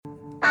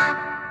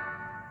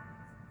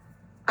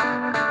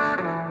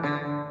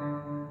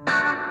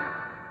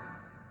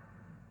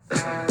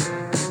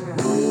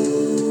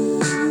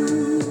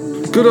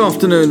Good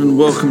afternoon and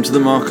welcome to the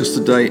Marcus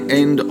Today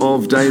End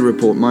of Day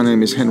Report. My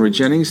name is Henry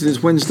Jennings. It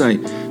is Wednesday,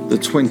 the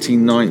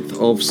 29th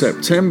of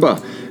September.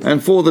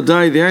 And for the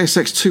day, the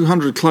ASX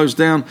 200 closed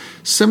down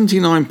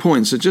 79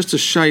 points, so just a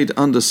shade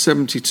under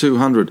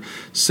 7,200,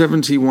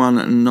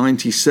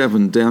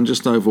 71.97, down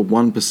just over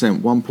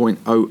 1%,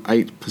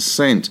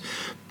 1.08%.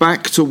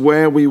 Back to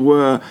where we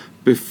were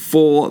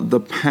before the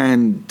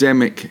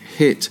pandemic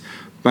hit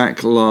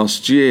back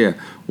last year,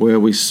 where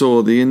we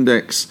saw the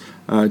index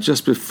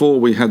just before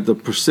we had the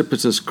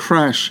precipitous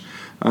crash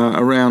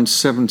around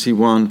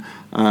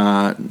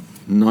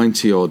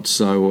 71.90 odd.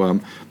 So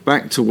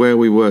back to where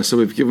we were. So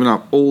we've given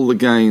up all the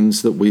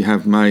gains that we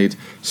have made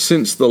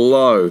since the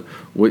low,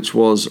 which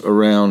was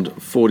around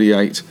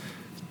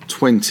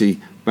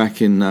 48.20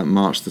 back in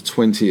March the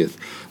 20th.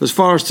 As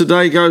far as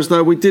today goes,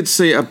 though, we did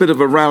see a bit of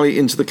a rally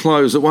into the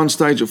close. At one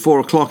stage at 4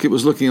 o'clock, it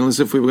was looking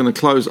as if we were going to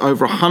close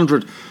over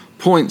 100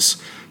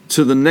 points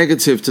to the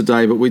negative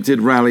today, but we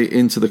did rally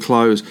into the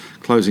close,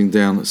 closing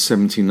down at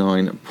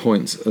 79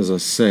 points, as I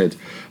said.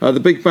 The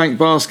big bank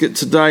basket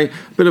today, a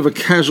bit of a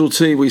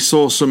casualty. We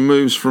saw some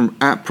moves from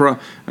APRA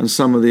and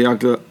some of the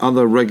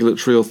other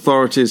regulatory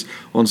authorities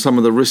on some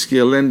of the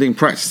riskier lending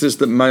practices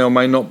that may or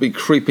may not be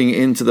creeping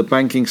into the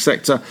banking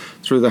sector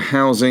through the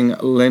housing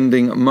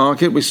lending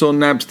market. We saw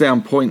NABs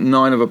down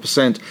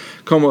 0.9%,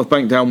 Commonwealth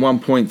Bank down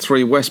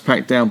 1.3%,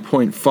 Westpac down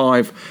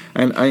 0.5%,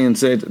 and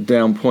ANZ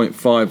down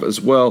 0.5%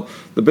 as well.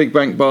 The big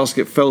bank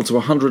basket fell to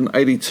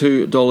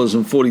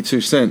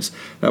 $182.42.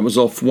 That was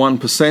off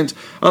 1%.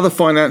 Other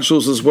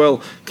financials as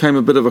well came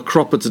a bit of a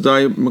cropper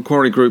today.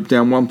 Macquarie Group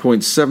down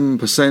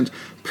 1.7%.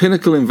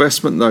 Pinnacle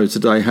Investment, though,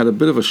 today had a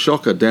bit of a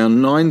shocker, down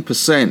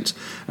 9%,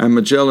 and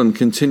Magellan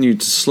continued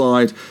to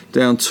slide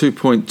down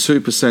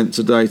 2.2%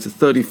 today to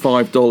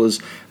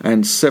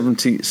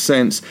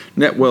 $35.70.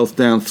 Net Wealth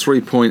down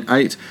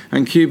 3.8%,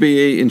 and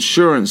QBE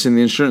Insurance in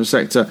the insurance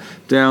sector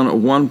down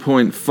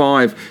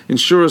 1.5%.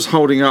 Insurers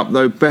holding up,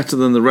 though, better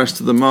than the rest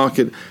of the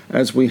market,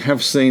 as we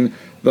have seen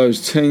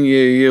those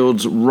 10-year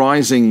yields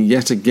rising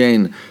yet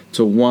again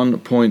to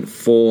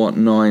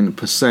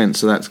 1.49%.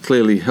 So that's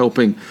clearly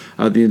helping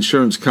the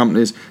insurance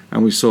companies.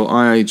 And we saw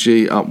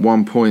IAG up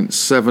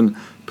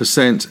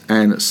 1.7%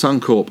 and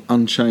Suncorp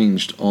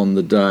unchanged on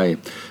the day.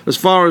 As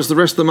far as the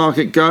rest of the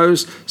market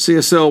goes,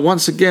 CSL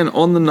once again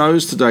on the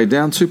nose today,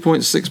 down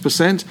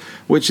 2.6%,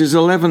 which is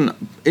 11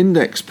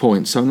 index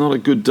points, so not a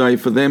good day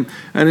for them.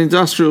 And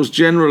industrials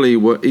generally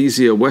were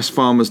easier.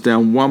 Wesfarmers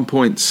down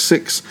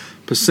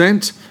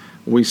 1.6%.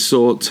 We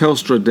saw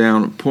Telstra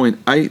down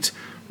 0.8%.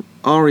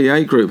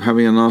 REA Group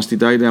having a nasty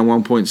day, down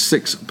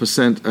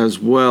 1.6% as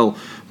well.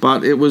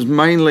 But it was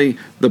mainly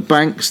the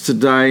banks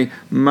today,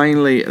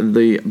 mainly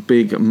the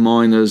big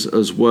miners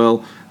as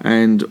well.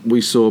 And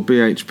we saw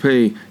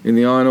BHP in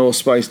the iron ore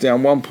space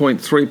down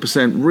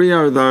 1.3%.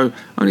 Rio, though,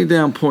 only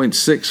down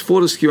 0.6%.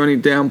 Fortescue only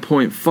down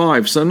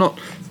 0.5%. So not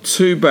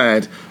too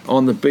bad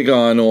on the big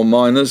iron ore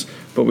miners.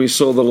 But we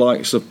saw the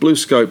likes of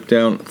BlueScope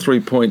down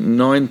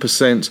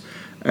 3.9%.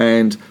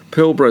 And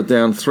Pilbara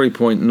down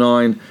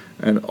 3.9%,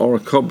 and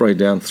Orocobre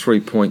down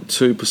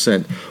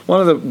 3.2%. One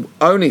of the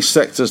only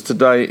sectors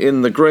today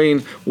in the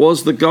green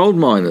was the gold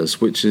miners,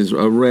 which is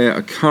a rare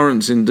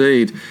occurrence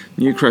indeed.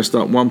 Newcrest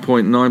up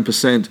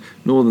 1.9%,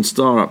 Northern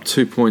Star up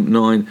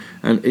 2.9%,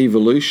 and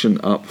Evolution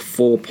up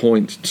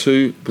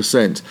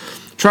 4.2%.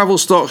 Travel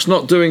stocks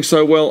not doing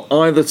so well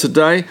either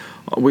today.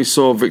 We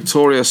saw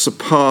Victoria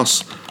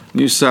surpass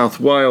New South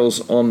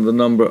Wales on the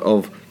number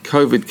of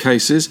COVID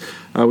cases.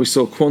 We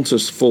saw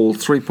Qantas fall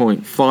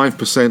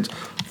 3.5%,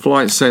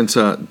 Flight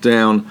Centre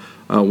down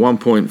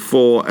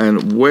 1.4%,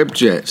 and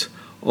Webjet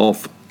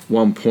off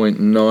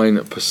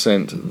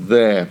 1.9%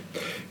 there.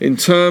 In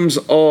terms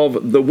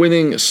of the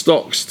winning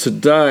stocks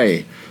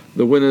today,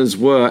 the winners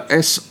were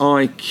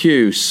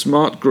SIQ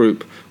Smart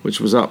Group, which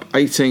was up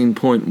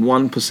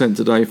 18.1%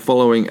 today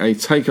following a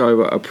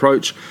takeover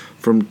approach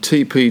from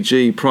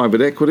TPG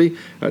Private Equity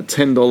at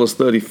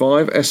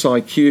 $10.35.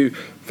 SIQ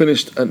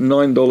finished at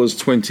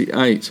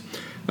 $9.28.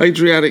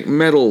 Adriatic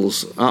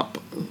Metals up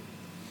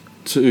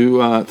to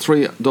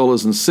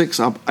 $3.06,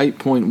 up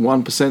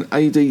 8.1%.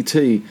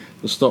 ADT,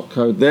 the stock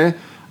code there.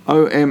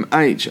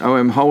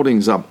 OM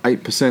Holdings up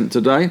 8%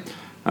 today.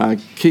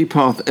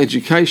 Keypath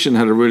Education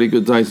had a really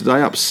good day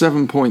today, up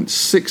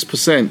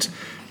 7.6%.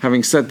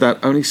 Having said that,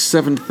 only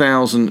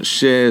 7,000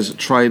 shares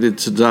traded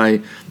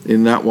today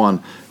in that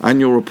one.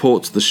 Annual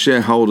report to the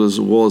shareholders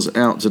was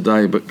out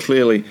today, but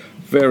clearly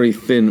very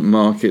thin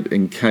market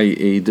in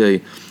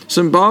KED.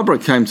 St Barbara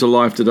came to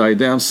life today,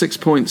 down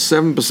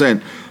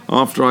 6.7%,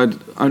 after I'd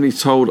only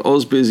told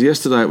Ausbiz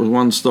yesterday it was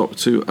one stock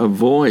to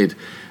avoid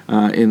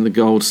in the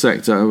gold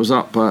sector. It was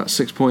up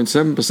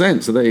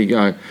 6.7%, so there you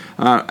go.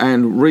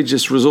 And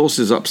Regis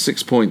Resources up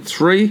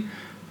 6.3%.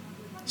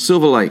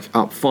 Silver Lake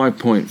up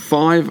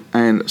 5.5%,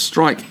 and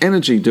Strike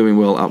Energy doing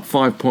well, up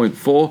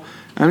 5.4%,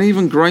 and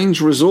even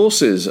Grange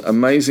Resources,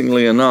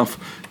 amazingly enough,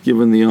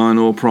 given the iron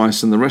ore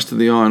price and the rest of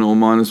the iron ore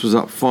miners, was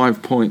up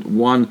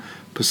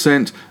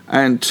 5.1%,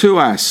 and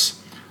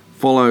Tuas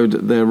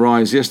followed their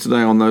rise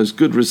yesterday on those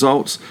good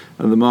results,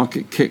 and the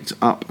market kicked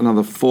up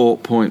another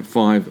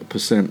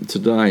 4.5%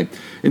 today.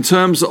 In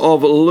terms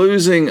of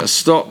losing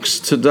stocks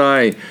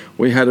today,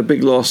 we had a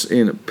big loss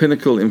in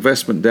Pinnacle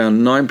Investment,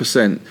 down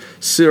 9%.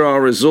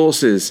 Syrah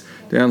Resources,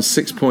 down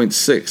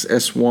 6.6%.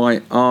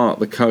 SYR,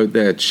 the code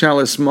there.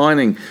 Chalice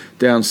Mining,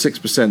 down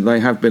 6%. They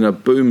have been a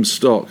boom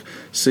stock.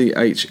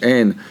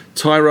 CHN.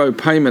 Tyro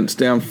Payments,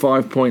 down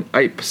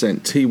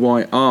 5.8%.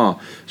 TYR.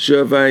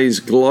 Gervais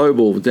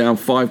Global, down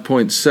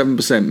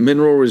 5.7%.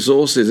 Mineral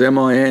Resources,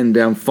 MIN,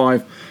 down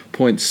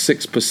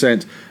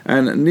 5.6%.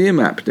 And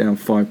Nearmap, down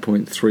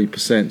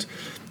 5.3%.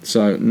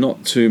 So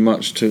not too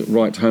much to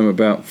write home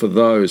about for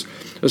those.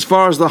 As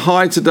far as the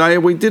high today,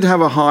 we did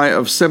have a high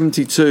of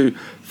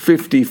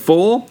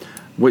 72.54,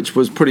 which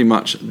was pretty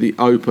much the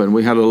open.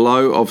 We had a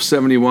low of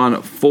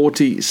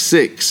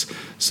 71.46.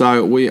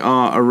 So we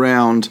are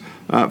around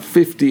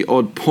 50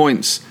 odd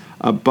points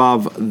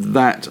above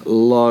that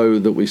low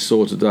that we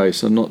saw today.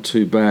 So not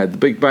too bad. The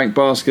big bank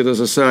basket, as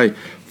I say,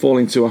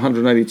 falling to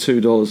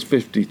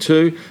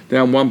 $182.52,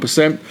 down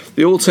 1%.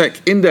 The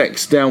All-Tech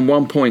Index down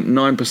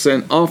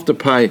 1.9%.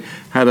 Afterpay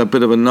had a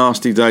bit of a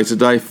nasty day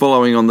today,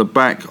 following on the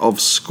back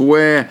of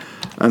Square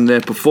and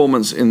their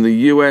performance in the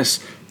US,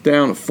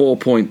 down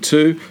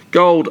 4.2.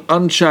 Gold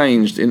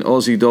unchanged in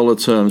Aussie dollar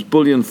terms.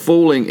 Bullion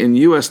falling in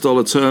US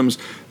dollar terms,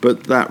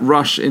 but that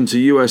rush into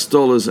US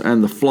dollars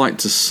and the flight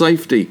to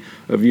safety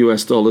of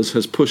US dollars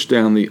has pushed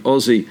down the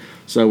Aussie.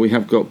 So we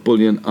have got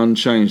bullion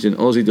unchanged in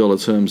Aussie dollar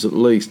terms at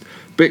least.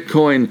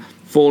 Bitcoin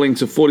falling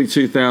to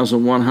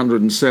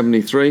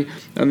 42,173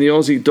 and the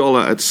Aussie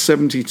dollar at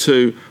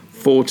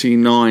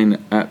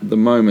 72.49 at the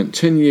moment.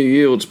 10-year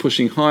yields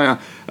pushing higher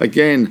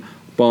again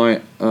by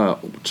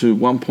to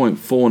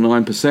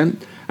 1.49%.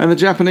 And the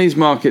Japanese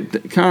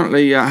market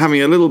currently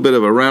having a little bit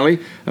of a rally,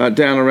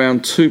 down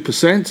around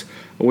 2%.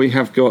 We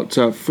have got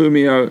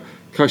Fumio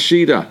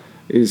Kishida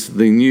is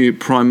the new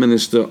Prime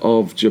Minister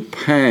of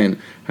Japan,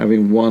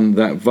 having won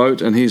that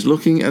vote, and he's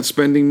looking at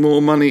spending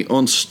more money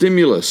on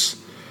stimulus.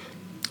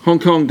 Hong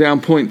Kong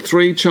down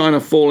 0.3%, China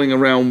falling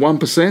around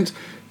 1%,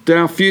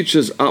 Dow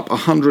futures up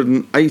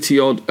 180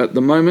 odd at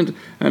the moment,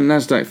 and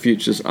Nasdaq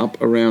futures up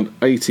around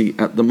 80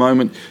 at the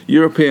moment.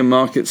 European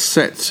markets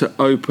set to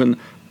open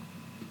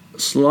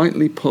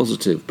slightly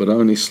positive, but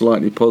only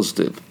slightly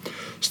positive.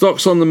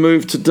 Stocks on the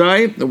move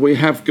today. We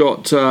have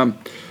got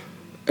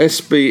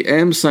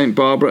SBM, St.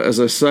 Barbara, as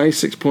I say,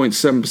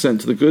 6.7%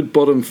 to the good.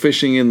 Bottom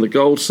fishing in the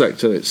gold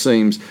sector, it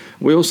seems.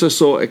 We also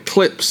saw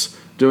Eclipse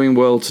doing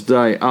well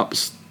today, up.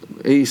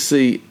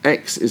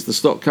 ECX is the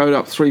stock code,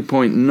 up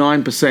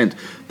 3.9%.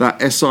 That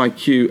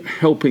SIQ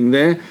helping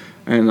there,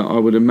 and I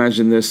would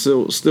imagine there's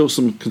still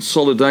some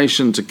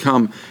consolidation to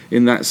come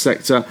in that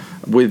sector,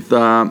 with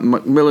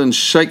Macmillan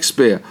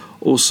Shakespeare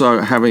also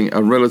having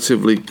a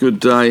relatively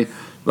good day.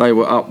 They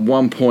were up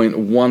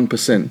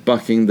 1.1%,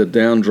 bucking the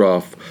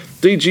downdraft.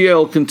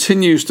 DGL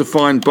continues to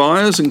find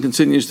buyers and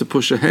continues to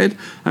push ahead.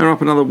 They're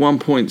up another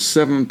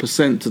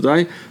 1.7%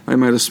 today. They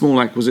made a small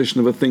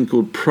acquisition of a thing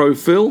called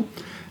Profil.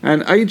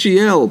 And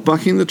AGL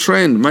bucking the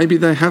trend. Maybe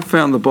they have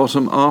found the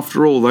bottom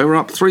after all. They were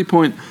up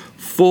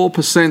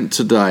 3.4%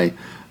 today,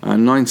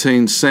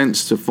 19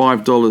 cents to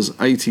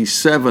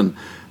 $5.87.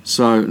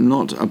 So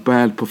not a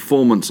bad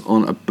performance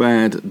on a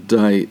bad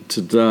day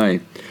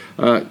today.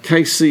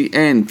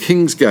 KCN,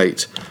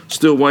 Kingsgate,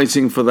 still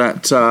waiting for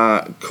that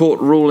court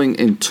ruling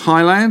in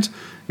Thailand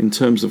in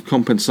terms of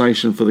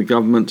compensation for the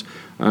government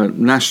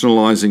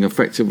nationalising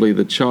effectively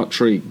the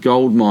Chatri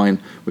gold mine,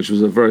 which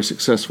was a very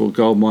successful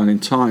gold mine in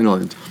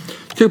Thailand.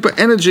 Cooper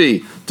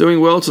Energy doing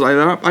well today.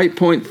 They're up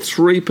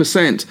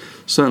 8.3%.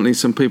 Certainly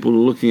some people are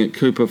looking at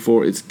Cooper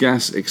for its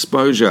gas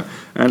exposure.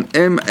 And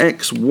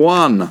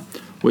MX1,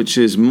 which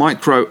is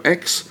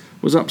MicroX,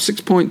 was up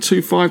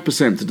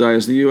 6.25% today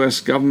as the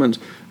US government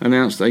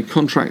announced a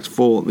contract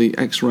for the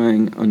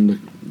X-Rang and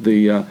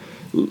the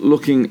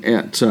looking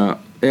at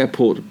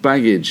airport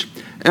baggage.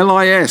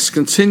 LIS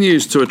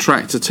continues to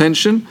attract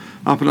attention,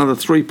 up another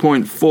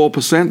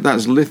 3.4%.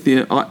 That's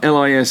lithium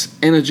LIS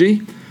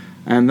Energy,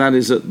 and that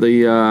is at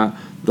the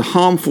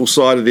harmful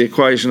side of the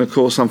equation, of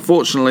course,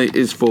 unfortunately,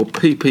 is for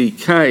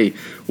PPK,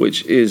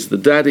 which is the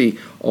daddy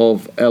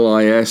of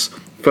LIS.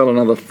 Fell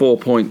another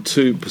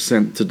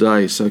 4.2%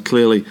 today. So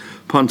clearly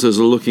punters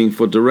are looking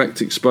for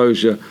direct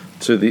exposure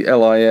to the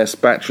LIS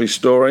battery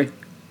story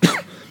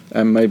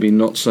and maybe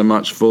not so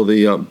much for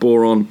the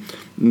boron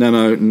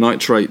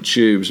nanonitrate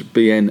tubes,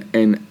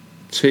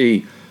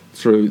 BNNT,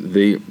 through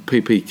the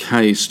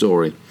PPK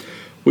story.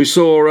 We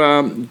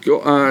saw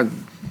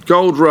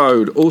Gold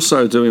Road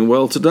also doing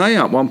well today,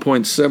 up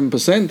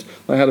 1.7%.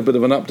 They had a bit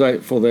of an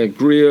update for their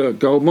Greer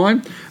gold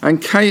mine.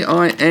 And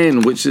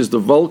KIN, which is the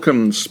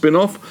Vulcan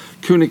spin-off,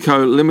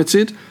 Kunico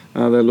Limited,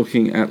 they're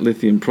looking at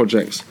lithium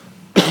projects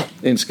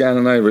in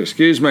Scandinavia,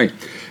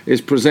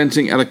 is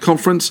presenting at a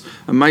conference.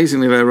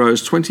 Amazingly, they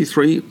rose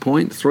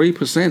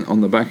 23.3%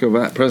 on the back of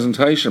that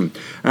presentation.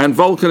 And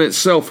Vulcan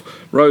itself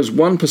rose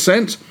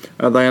 1%.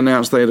 They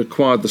announced they had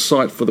acquired the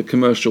site for the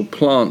commercial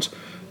plant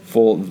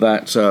for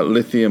that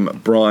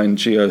lithium brine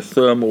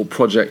geothermal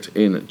project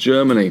in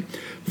Germany.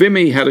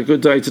 Vimy had a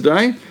good day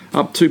today,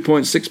 up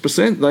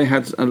 2.6%. They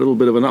had a little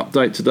bit of an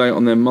update today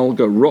on their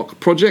Mulga Rock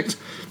project.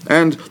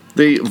 And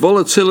the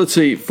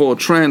volatility for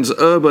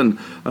Transurban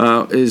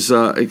is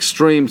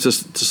extreme, to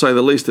say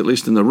the least, at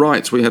least in the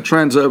rights. We had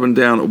Transurban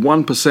down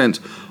 1%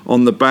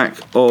 on the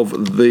back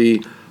of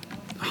the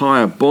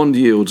higher bond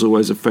yields,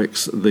 always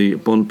affects the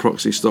bond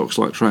proxy stocks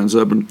like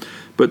Transurban.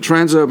 But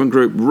Transurban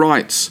Group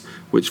rights,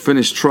 which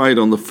finished trade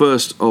on the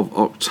 1st of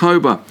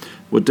October,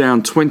 were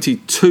down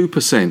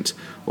 22%,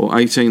 or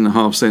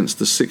 18.5 cents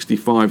to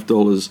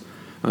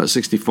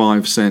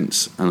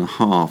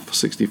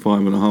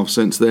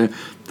 $65.5 there.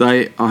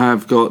 They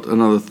have got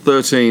another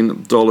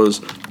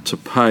 $13 to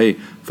pay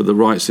for the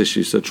rights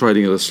issue, so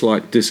trading at a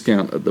slight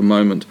discount at the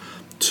moment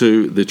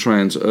to the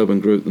Transurban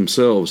Group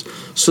themselves.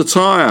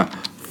 Satire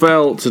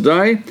fell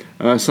today.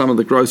 Some of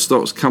the growth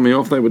stocks coming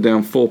off, they were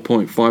down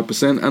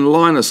 4.5%, and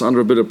Lynas under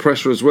a bit of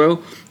pressure as well,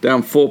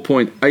 down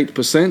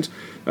 4.8%,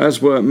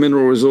 as were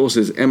Mineral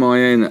Resources,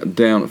 MIN,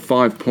 down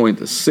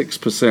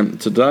 5.6%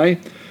 today.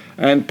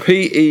 And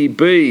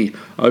PEB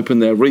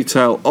opened their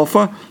retail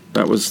offer.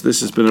 This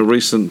has been a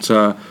recent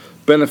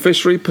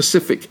beneficiary.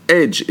 Pacific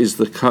Edge is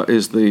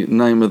the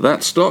name of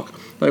that stock.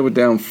 They were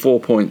down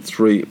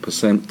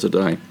 4.3%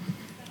 today.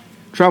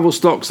 Travel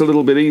stocks a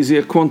little bit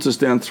easier. Qantas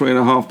down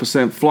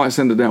 3.5%, Flight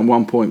Centre down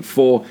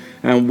 1.4%,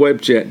 and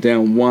Webjet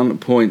down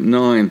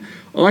 1.9%.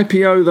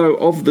 IPO, though,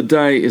 of the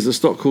day is a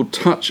stock called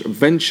Touch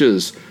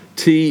Ventures.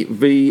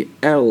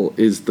 TVL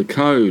is the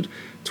code.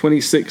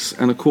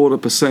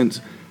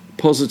 26.25%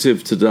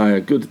 positive today. A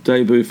good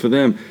debut for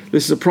them.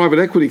 This is a private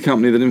equity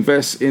company that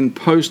invests in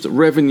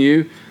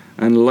post-revenue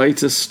and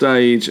later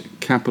stage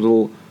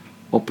capital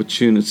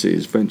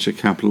opportunities, venture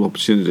capital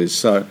opportunities.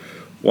 So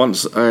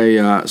once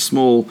a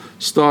small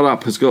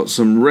startup has got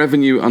some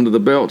revenue under the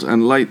belt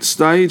and late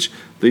stage,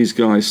 these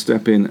guys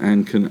step in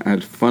and can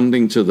add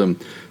funding to them.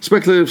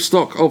 Speculative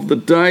stock of the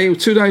day,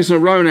 2 days in a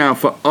row now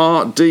for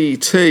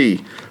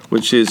RDT,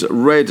 which is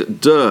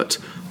Red Dirt,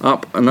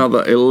 up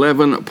another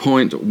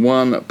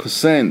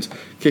 11.1%,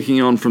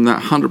 kicking on from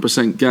that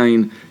 100%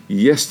 gain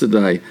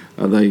yesterday.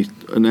 They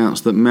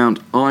announced that Mount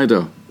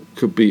Ida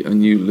could be a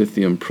new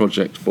lithium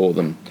project for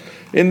them.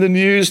 In the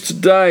news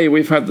today,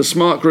 we've had the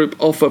Smart Group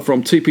offer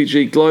from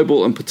TPG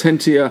Global and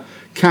Potentia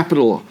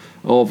Capital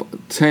of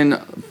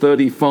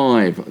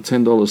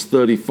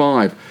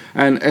 $10.35,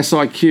 and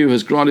SIQ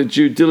has granted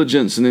due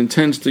diligence and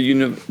intends to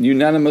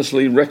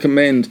unanimously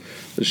recommend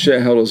the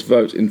shareholders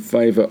vote in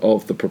favour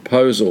of the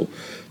proposal.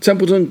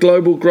 Templeton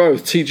Global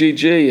Growth,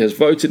 TGG, has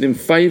voted in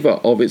favour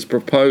of its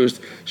proposed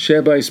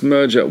share-based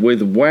merger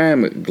with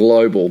WAM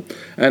Global,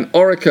 and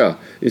Orica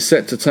is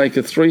set to take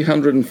a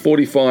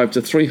 $345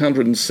 to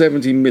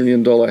 $370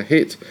 million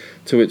hit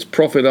to its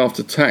profit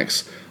after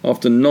tax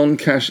after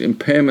non-cash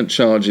impairment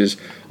charges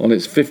on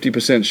its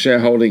 50%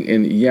 shareholding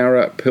in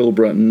Yarra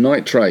Pilbara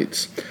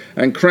Nitrates.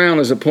 And Crown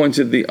has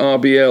appointed the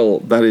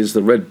RBL, that is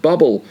the Red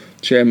Bubble,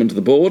 chairman to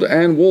the board,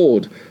 and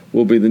Ward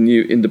will be the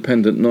new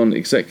independent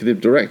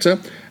non-executive director.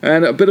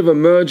 And a bit of a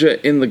merger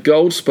in the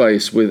gold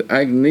space with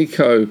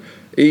Agnico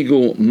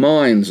Eagle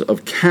Mines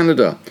of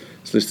Canada.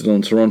 It's listed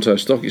on Toronto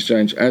Stock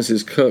Exchange, as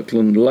is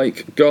Kirkland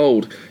Lake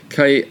Gold,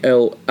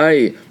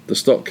 KLA, the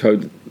stock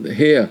code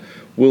here,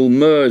 will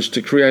merge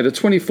to create a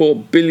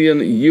 $24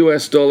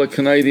 billion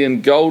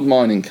Canadian gold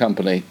mining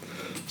company.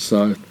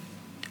 So,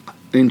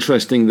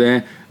 interesting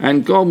there.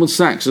 And Goldman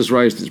Sachs has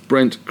raised its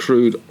Brent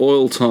crude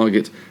oil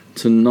target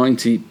to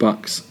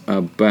 $90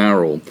 a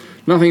barrel.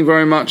 Nothing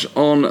very much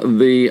on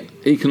the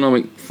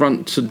economic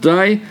front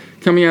today.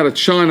 Coming out of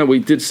China, we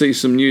did see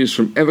some news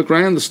from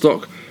Evergrande. The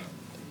stock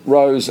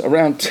rose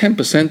around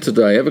 10%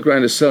 today.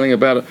 Evergrande is selling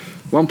about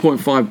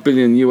 $1.5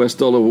 billion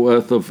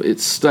worth of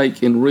its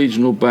stake in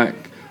regional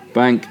bank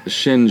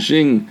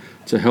Shenzhen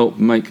to help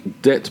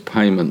make debt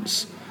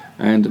payments.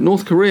 And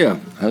North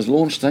Korea has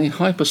launched a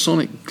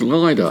hypersonic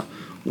glider,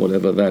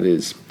 whatever that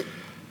is.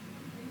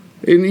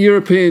 In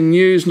European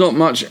news, not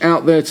much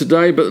out there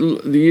today,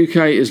 but the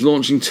UK is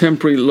launching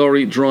temporary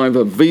lorry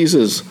driver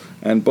visas,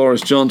 and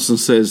Boris Johnson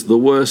says the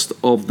worst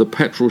of the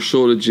petrol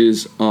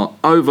shortages are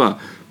over.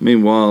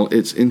 Meanwhile,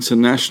 its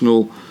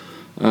international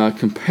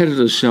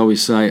competitors, shall we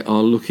say,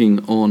 are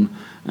looking on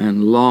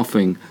and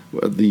laughing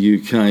at the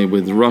UK,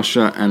 with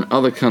Russia and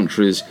other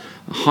countries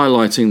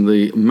highlighting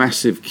the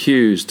massive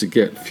queues to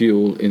get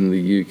fuel in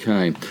the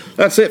UK.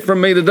 That's it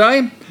from me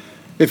today.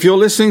 If you're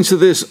listening to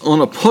this on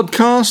a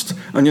podcast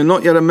and you're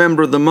not yet a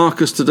member of the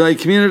Marcus Today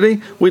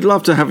community, we'd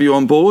love to have you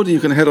on board.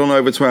 You can head on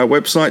over to our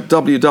website,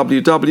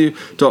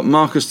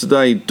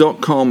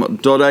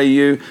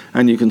 www.marcustoday.com.au,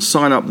 and you can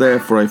sign up there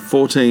for a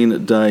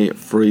 14-day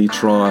free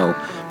trial.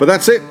 But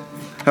that's it.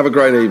 Have a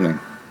great evening.